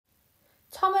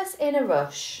Thomas in a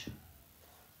rush.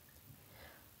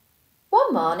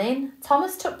 One morning,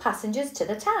 Thomas took passengers to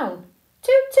the town.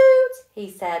 "Toot toot,"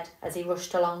 he said as he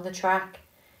rushed along the track.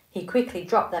 He quickly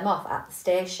dropped them off at the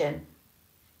station.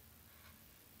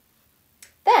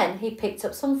 Then he picked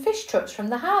up some fish trucks from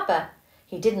the harbour.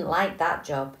 He didn't like that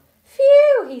job.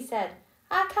 "Phew," he said,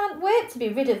 "I can't wait to be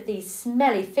rid of these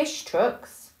smelly fish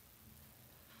trucks."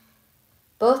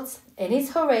 But in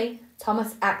his hurry,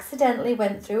 Thomas accidentally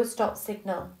went through a stop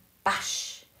signal.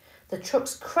 Bash! The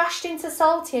trucks crashed into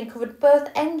Salty and covered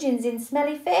both engines in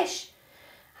smelly fish.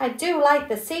 "I do like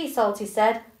the sea," Salty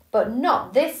said, "but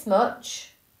not this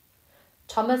much."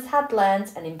 Thomas had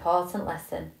learnt an important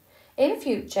lesson. In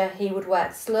future, he would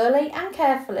work slowly and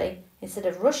carefully instead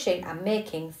of rushing and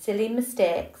making silly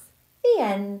mistakes. The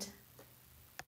end.